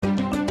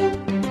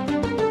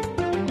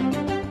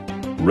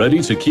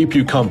ready to keep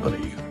you company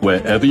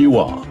wherever you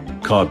are.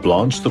 Carte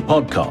Blanche, the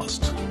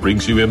podcast,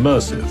 brings you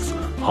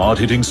immersive,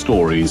 hard-hitting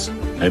stories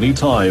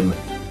anytime,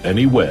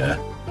 anywhere,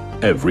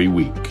 every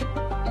week.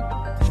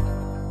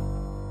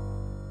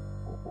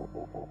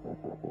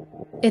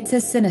 It's a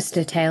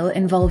sinister tale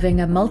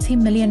involving a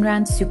multi-million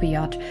rand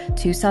superyacht,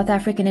 2 South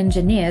African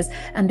engineers,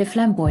 and a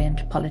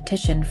flamboyant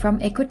politician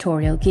from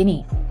Equatorial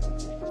Guinea.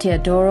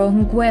 Teodoro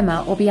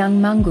Nguema Obiang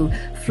Mangu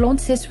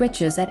flaunts his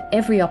riches at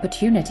every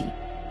opportunity.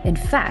 In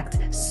fact,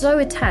 so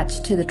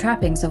attached to the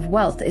trappings of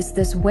wealth is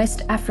this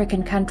West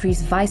African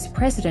country's vice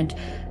president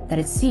that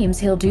it seems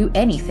he'll do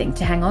anything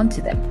to hang on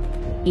to them,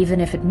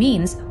 even if it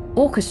means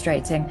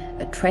orchestrating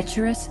a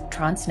treacherous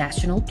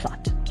transnational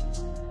plot.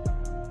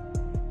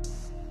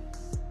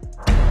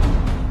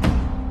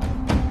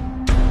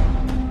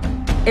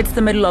 It's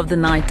the middle of the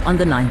night on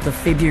the 9th of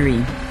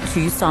February.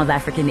 2 South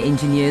African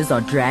engineers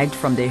are dragged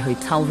from their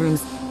hotel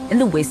rooms in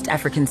the West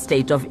African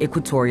state of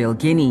Equatorial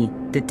Guinea,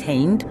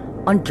 detained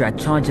on drug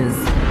charges.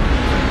 He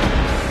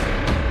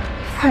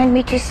phoned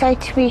me to say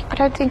to me, "I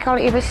don't think I'll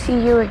ever see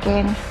you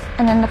again."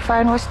 And then the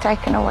phone was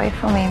taken away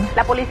from him.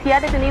 La policía ha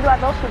detenido a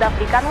 2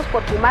 sudafricanos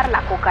por fumar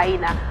la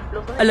cocaína.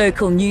 A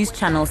local news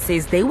channel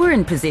says they were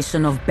in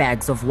possession of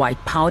bags of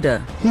white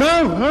powder.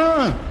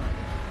 No,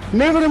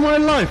 never in my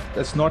life.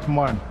 That's not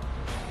mine.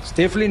 It's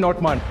definitely not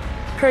mine.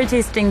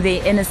 Protesting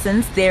their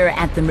innocence, they're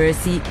at the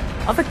mercy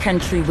of a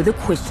country with a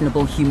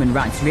questionable human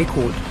rights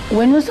record.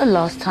 When was the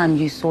last time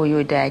you saw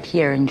your dad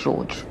here in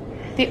George?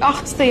 Die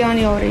 8de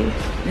Januarie.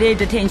 Their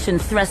detention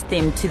thrust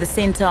them to the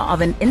center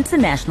of an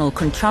international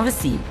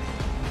controversy.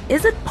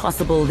 Is it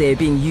possible they're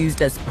being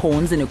used as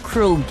pawns in a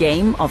cruel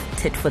game of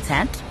tit for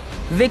tat?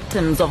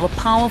 Victims of a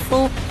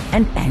powerful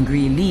and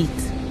angry elite.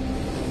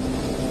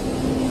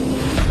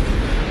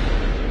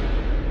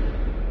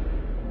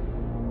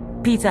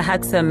 Peter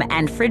Huxham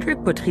and Frederick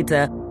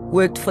Potgieter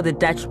worked for the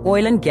Dutch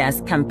oil and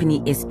gas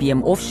company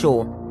SBM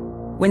Offshore.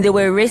 When they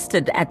were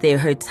arrested at their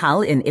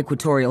hotel in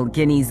Equatorial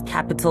Guinea's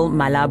capital,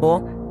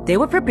 Malabo, they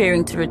were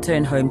preparing to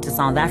return home to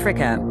South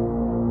Africa.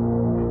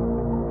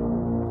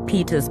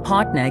 Peter's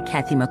partner,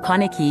 Kathy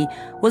McConaughey,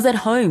 was at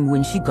home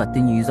when she got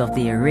the news of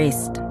the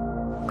arrest.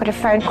 Got a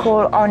phone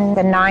call on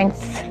the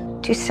 9th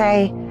to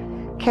say,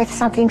 "Kath,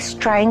 something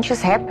strange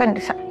has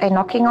happened. They're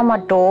knocking on my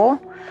door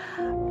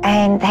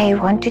and they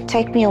want to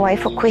take me away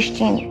for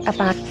questioning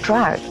about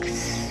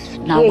drugs."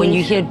 Now, when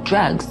you hear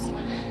drugs,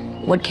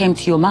 what came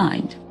to your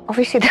mind?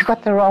 Obviously, they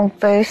got the wrong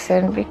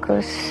person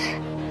because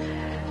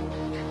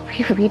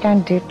we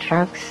don't do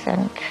drugs,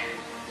 and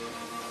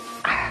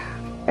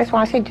that's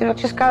why I said,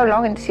 just go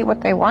along and see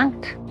what they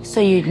want. So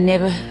you'd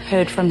never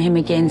heard from him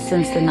again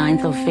since the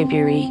 9th of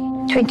February?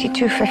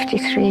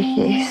 22:53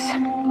 years.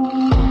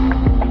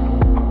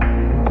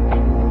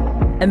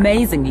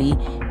 Amazingly,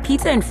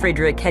 Peter and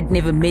Frederick had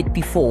never met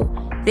before.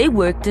 They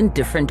worked in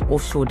different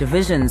offshore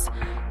divisions.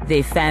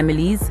 Their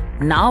families,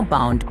 now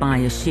bound by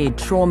a shared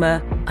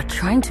trauma, are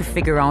trying to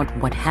figure out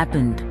what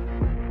happened.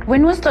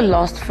 When was the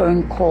last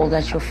phone call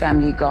that your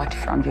family got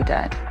from your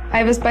dad?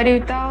 Hy was by die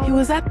hotel. He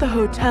was at the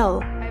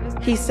hotel.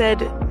 He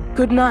said,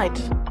 "Good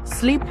night,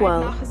 sleep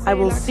well, I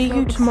will see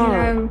you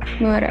tomorrow."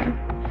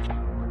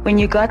 When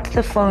you got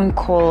the phone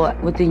call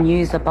with the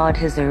news about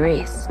his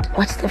arrest,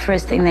 what's the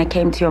first thing that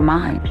came to your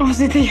mind?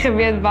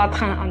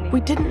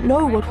 We didn't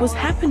know what was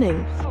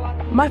happening.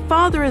 My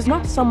father is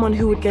not someone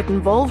who would get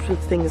involved with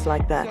things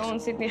like that.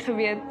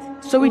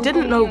 So we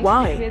didn't know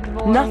why.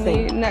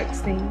 Nothing.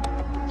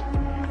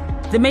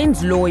 The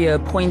men's lawyer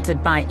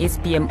appointed by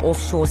SBM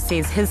Offshore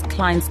says his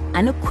clients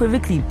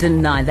unequivocally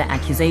deny the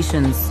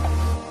accusations.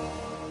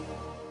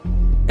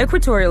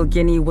 Equatorial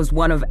Guinea was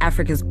one of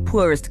Africa's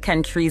poorest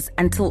countries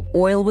until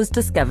oil was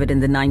discovered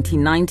in the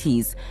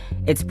 1990s.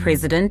 Its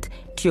president,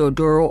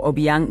 Teodoro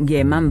Obiang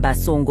Nguema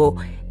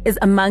Songo, is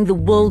among the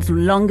world's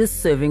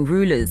longest-serving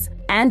rulers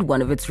and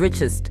one of its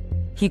richest.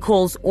 He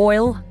calls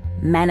oil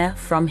manna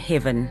from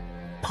heaven,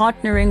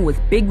 partnering with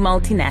big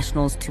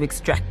multinationals to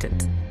extract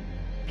it.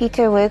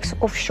 Peter works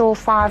offshore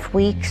 5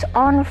 weeks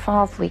on,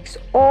 5 weeks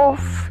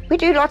off. We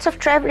do lots of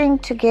traveling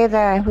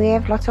together. We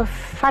have lots of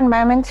fun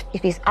moments.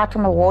 If he's out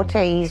on the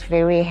water, he's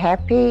very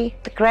happy.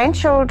 The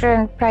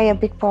grandchildren play a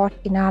big part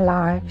in our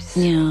lives.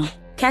 Yeah.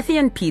 Kathy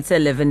and Peter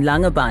live in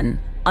Langebaan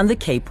on the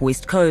Cape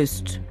West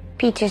Coast.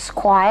 Peter's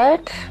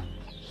quiet.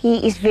 He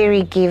is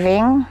very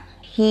giving.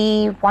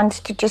 He wants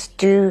to just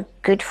do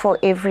good for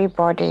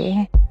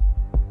everybody.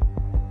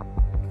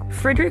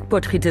 Frederick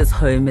Potgieter's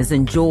home is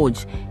in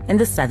George, in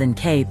the Southern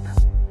Cape.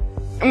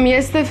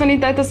 Most of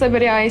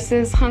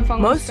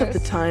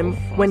the time,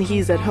 when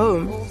he's at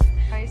home,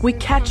 we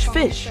catch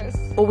fish,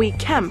 or we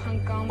camp,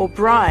 or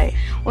braai.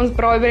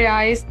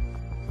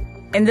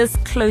 In this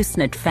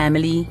close-knit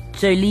family,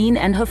 Jolene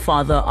and her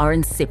father are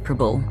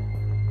inseparable.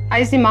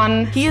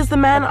 He is the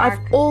man I've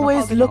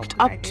always looked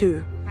up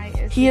to.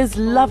 He is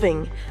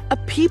loving, a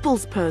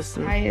people's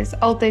person. He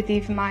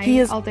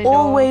is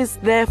always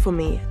there for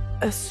me,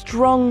 a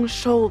strong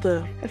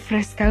shoulder. It's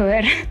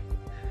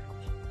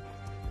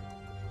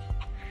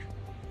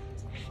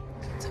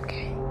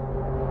okay.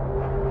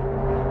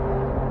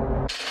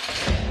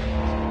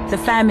 The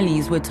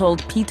families were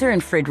told Peter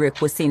and Frederick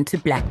were sent to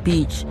Black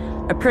Beach,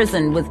 a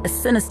prison with a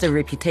sinister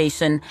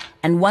reputation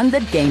and one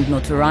that gained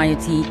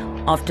notoriety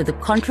after the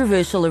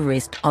controversial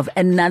arrest of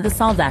another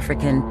South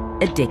African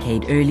a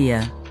decade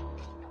earlier.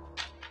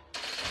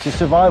 To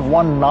survive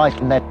one night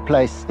in that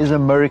place is a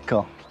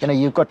miracle. You know,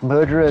 you've got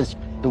murderers,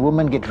 the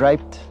women get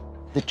raped,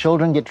 the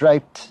children get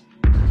raped.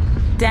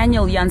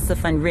 Daniel Janse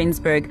van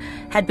Rensburg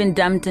had been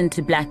dumped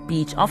into Black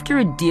Beach after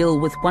a deal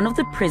with one of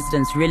the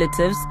president's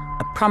relatives,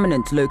 a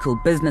prominent local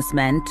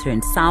businessman,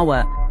 turned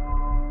sour.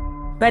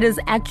 But his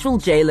actual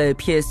jailer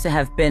appears to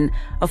have been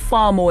a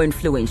far more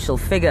influential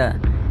figure,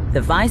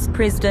 the vice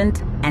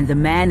president and the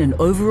man in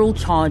overall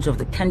charge of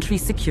the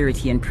country's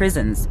security and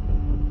prisons.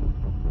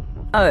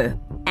 Oh,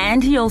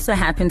 and he also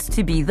happens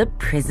to be the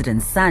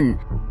president's son.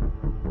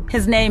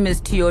 His name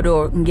is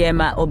Theodore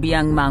Ngema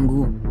Obiang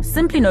Mangu,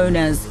 simply known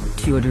as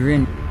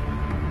Theodorin.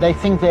 They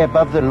think they're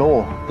above the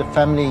law. The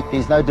family,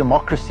 there's no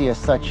democracy as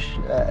such.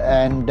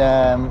 And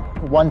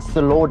once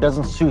the law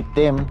doesn't suit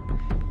them,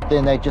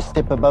 then they just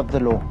step above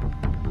the law.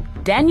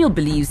 Daniel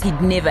believes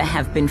he'd never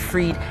have been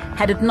freed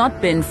had it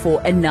not been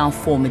for a now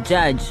former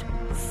judge.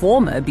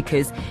 Former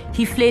because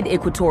he fled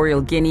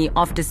Equatorial Guinea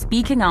after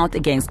speaking out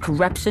against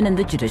corruption in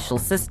the judicial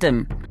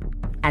system.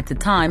 At the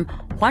time,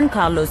 Juan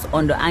Carlos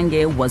Ondo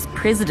Ange was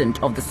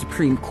president of the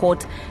Supreme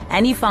Court,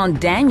 and he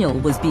found Daniel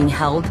was being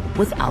held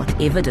without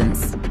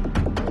evidence.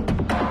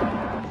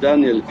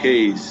 Daniel's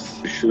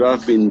case should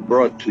have been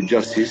brought to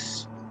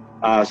justice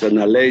as an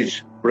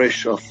alleged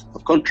breach of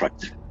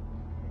contract,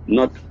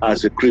 not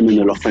as a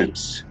criminal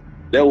offense.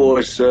 There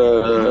was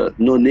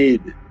no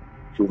need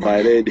to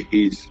violate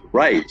his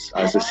rights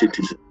as a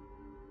citizen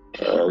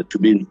to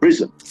be in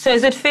prison. So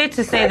is it fair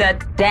to say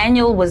that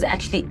Daniel was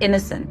actually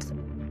innocent?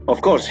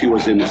 Of course he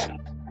was innocent.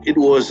 It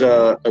was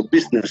a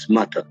business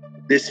matter.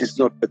 This is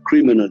not a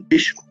criminal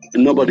issue.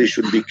 Nobody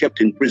should be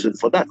kept in prison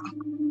for that.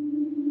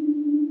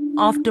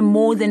 After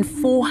more than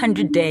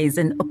 400 days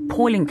in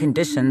appalling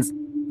conditions,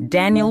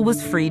 Daniel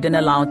was freed and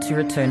allowed to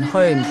return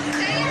home.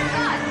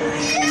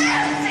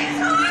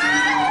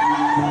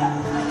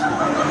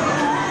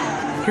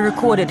 He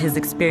recorded his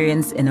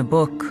experience in a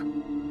book.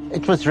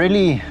 It was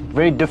really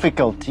very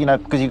difficult, you know,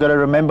 because you've got to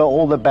remember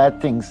all the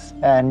bad things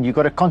and you've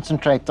got to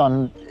concentrate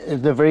on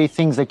the very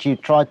things that you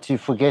tried to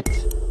forget.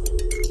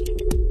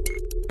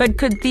 But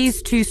could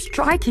these two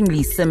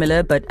strikingly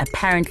similar but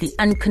apparently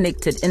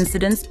unconnected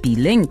incidents be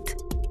linked?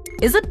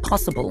 Is it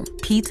possible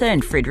Peter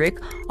and Frederick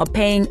are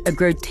paying a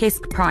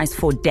grotesque price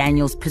for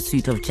Daniel's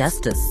pursuit of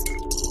justice?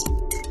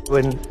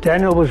 When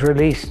Daniel was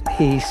released,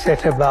 he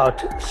set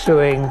about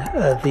suing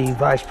the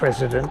vice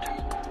president,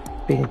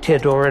 being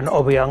Theodorin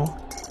Obiang,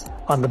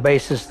 on the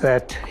basis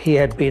that he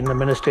had been the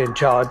minister in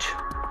charge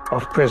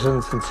of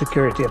prisons and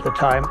security at the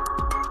time.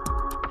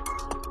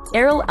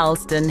 Errol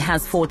Alston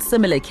has fought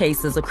similar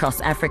cases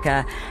across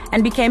Africa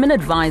and became an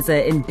advisor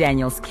in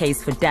Daniel's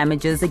case for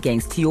damages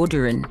against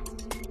Theodorin.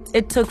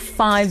 It took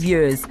 5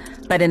 years,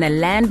 but in a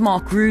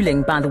landmark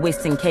ruling by the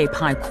Western Cape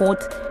High Court,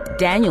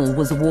 Daniel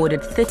was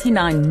awarded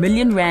 39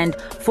 million rand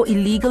for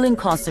illegal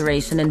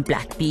incarceration in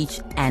Black Beach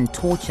and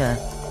torture.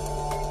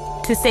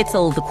 To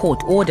settle the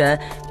court order,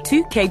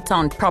 2 Cape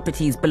Town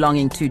properties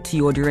belonging to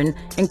Theodorin,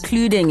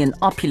 including an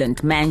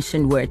opulent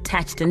mansion, were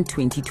attached in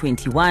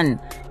 2021.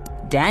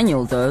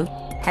 Daniel, though,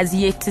 has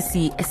yet to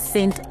see a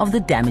cent of the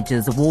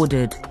damages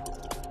awarded.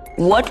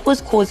 What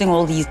was causing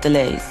all these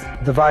delays?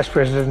 The vice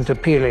president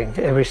appealing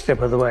every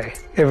step of the way.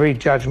 Every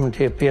judgment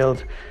he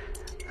appealed,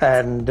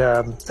 and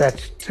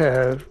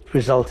that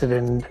resulted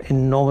in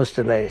enormous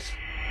delays.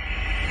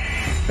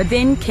 But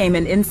then came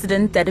an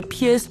incident that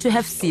appears to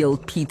have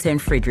sealed Peter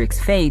and Frederick's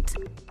fate.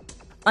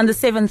 On the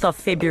 7th of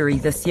February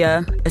this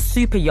year, a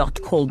super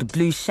yacht called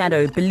Blue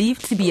Shadow,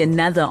 believed to be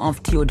another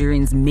of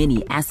Theodorin's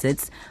many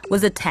assets,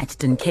 was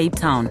attached in Cape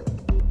Town.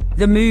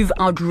 The move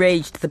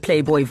outraged the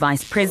Playboy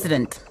vice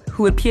president,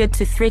 who appeared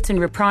to threaten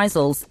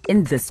reprisals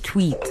in this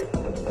tweet.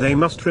 They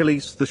must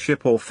release the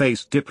ship or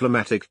face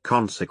diplomatic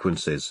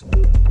consequences.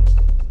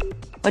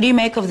 What do you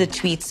make of the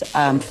tweets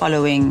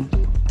following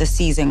the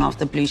seizing of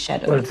the Blue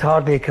Shadow? Well, it's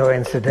hardly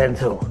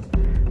coincidental.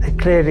 There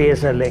clearly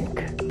is a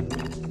link.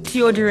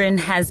 Theodorin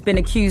has been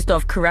accused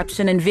of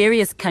corruption in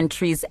various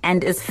countries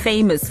and is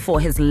famous for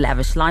his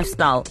lavish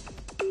lifestyle.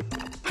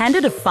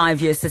 Handed a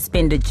 5-year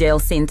suspended jail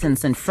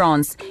sentence in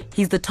France,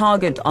 he's the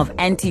target of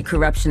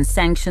anti-corruption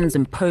sanctions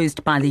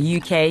imposed by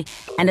the UK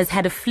and has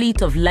had a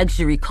fleet of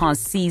luxury cars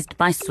seized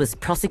by Swiss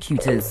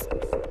prosecutors.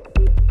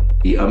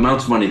 The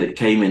amount of money that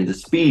came in, the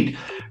speed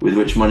with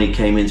which money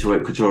came into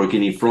Equatorial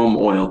Guinea from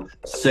oil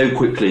so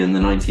quickly in the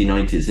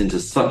 1990s into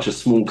such a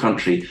small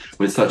country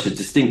with such a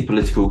distinct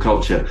political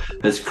culture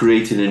has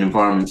created an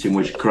environment in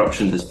which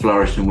corruption has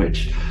flourished, in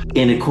which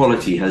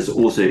inequality has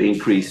also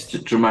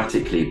increased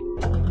dramatically.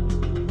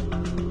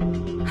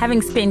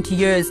 Having spent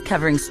years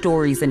covering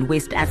stories in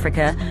West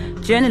Africa,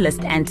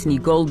 journalist Anthony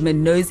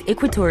Goldman knows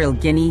Equatorial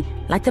Guinea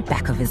like the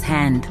back of his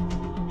hand.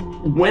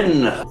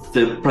 When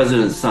the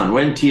president's son,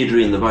 when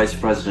Theodorine, the vice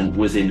president,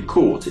 was in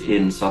court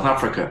in South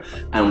Africa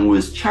and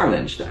was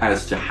challenged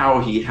as to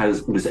how he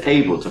was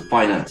able to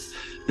finance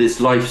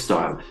this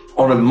lifestyle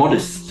on a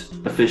modest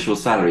official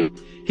salary,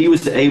 he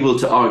was able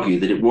to argue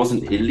that it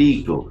wasn't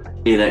illegal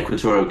in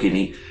Equatorial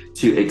Guinea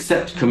to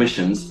accept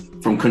commissions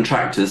from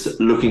contractors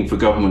looking for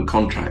government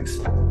contracts.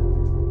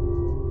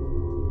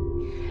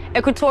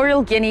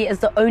 Equatorial Guinea is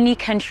the only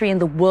country in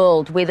the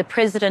world where the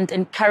president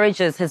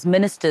encourages his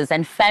ministers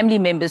and family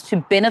members to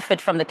benefit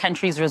from the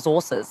country's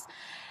resources.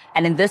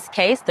 And in this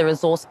case, the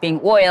resource being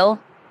oil,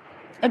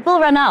 it will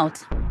run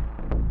out.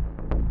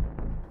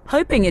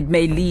 Hoping it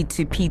may lead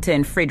to Peter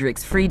and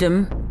Frederick's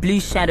freedom,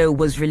 Blue Shadow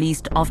was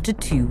released after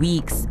 2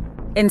 weeks.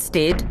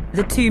 Instead,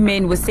 the two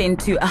men were sent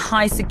to a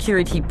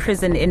high-security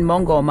prison in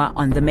Mongoma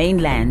on the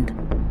mainland.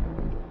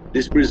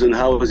 This prison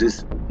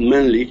houses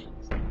mainly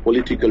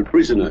political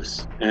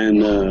prisoners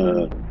and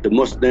the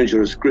most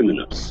dangerous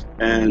criminals,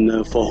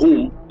 and for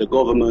whom the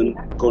government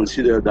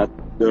considered that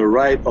the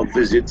right of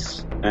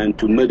visits and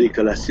to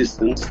medical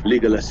assistance,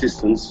 legal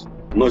assistance,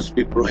 must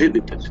be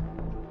prohibited.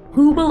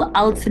 Who will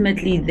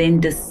ultimately then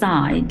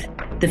decide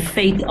the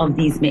fate of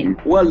these men?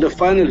 Well, the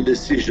final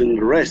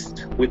decision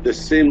rests with the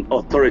same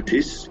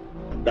authorities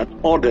that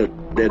ordered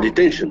their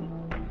detention,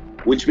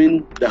 which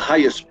mean the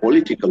highest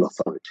political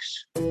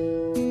authorities.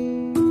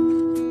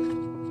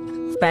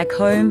 Back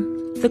home,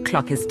 the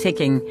clock is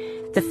ticking.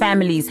 The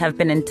families have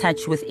been in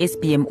touch with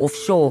SBM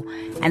Offshore,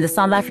 and the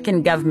South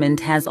African government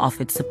has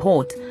offered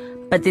support.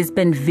 But there's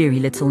been very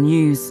little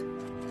news.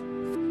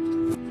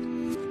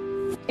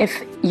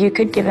 If you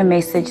could give a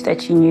message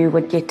that you knew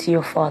would get to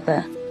your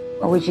father,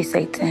 what would you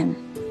say to him?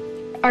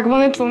 I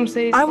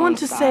want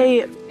to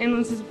say,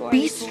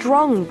 be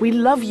strong, we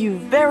love you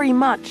very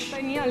much.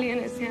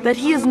 That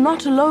he is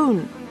not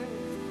alone.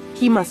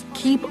 He must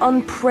keep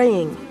on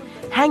praying.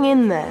 Hang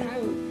in there.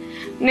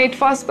 Net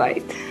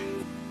vasbyt.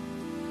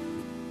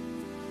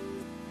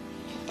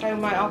 Trou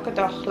my elke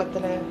dag dat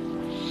hulle.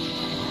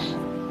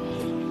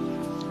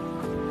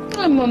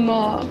 Oh,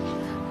 mamma,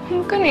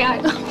 hoe kan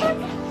jy?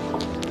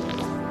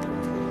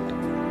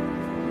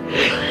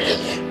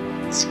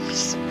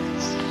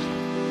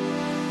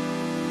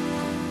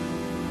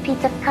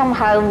 Peter, come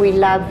home, we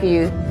love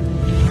you.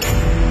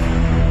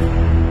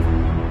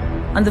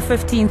 On the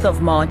 15th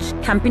of March,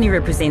 company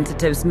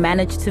representatives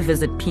managed to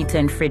visit Peter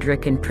and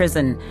Frederick in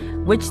prison,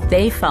 which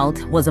they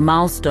felt was a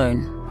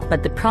milestone.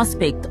 But the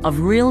prospect of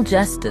real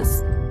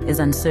justice is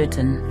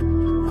uncertain.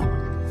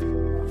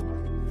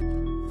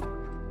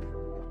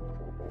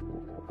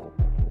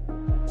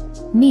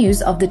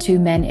 News of the two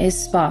men is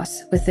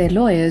sparse, with their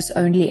lawyers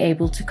only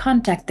able to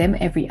contact them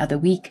every other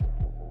week.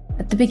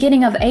 At the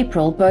beginning of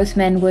April, both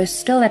men were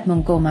still at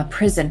Mongoma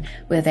prison,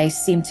 where they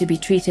seemed to be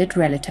treated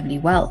relatively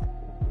well.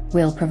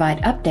 We'll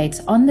provide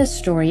updates on this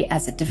story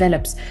as it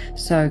develops,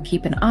 so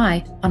keep an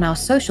eye on our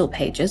social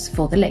pages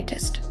for the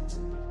latest.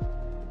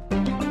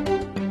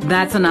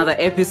 That's another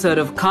episode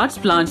of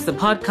Carte Blanche, the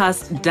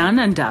podcast, done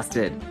and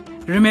dusted.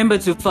 Remember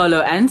to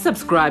follow and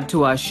subscribe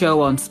to our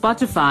show on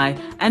Spotify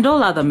and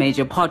all other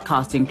major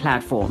podcasting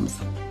platforms.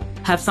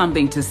 Have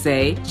something to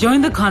say?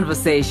 Join the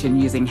conversation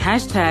using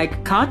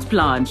hashtag Carte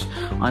Blanche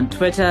on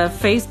Twitter,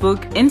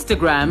 Facebook,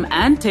 Instagram,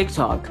 and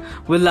TikTok.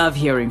 We love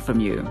hearing from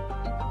you.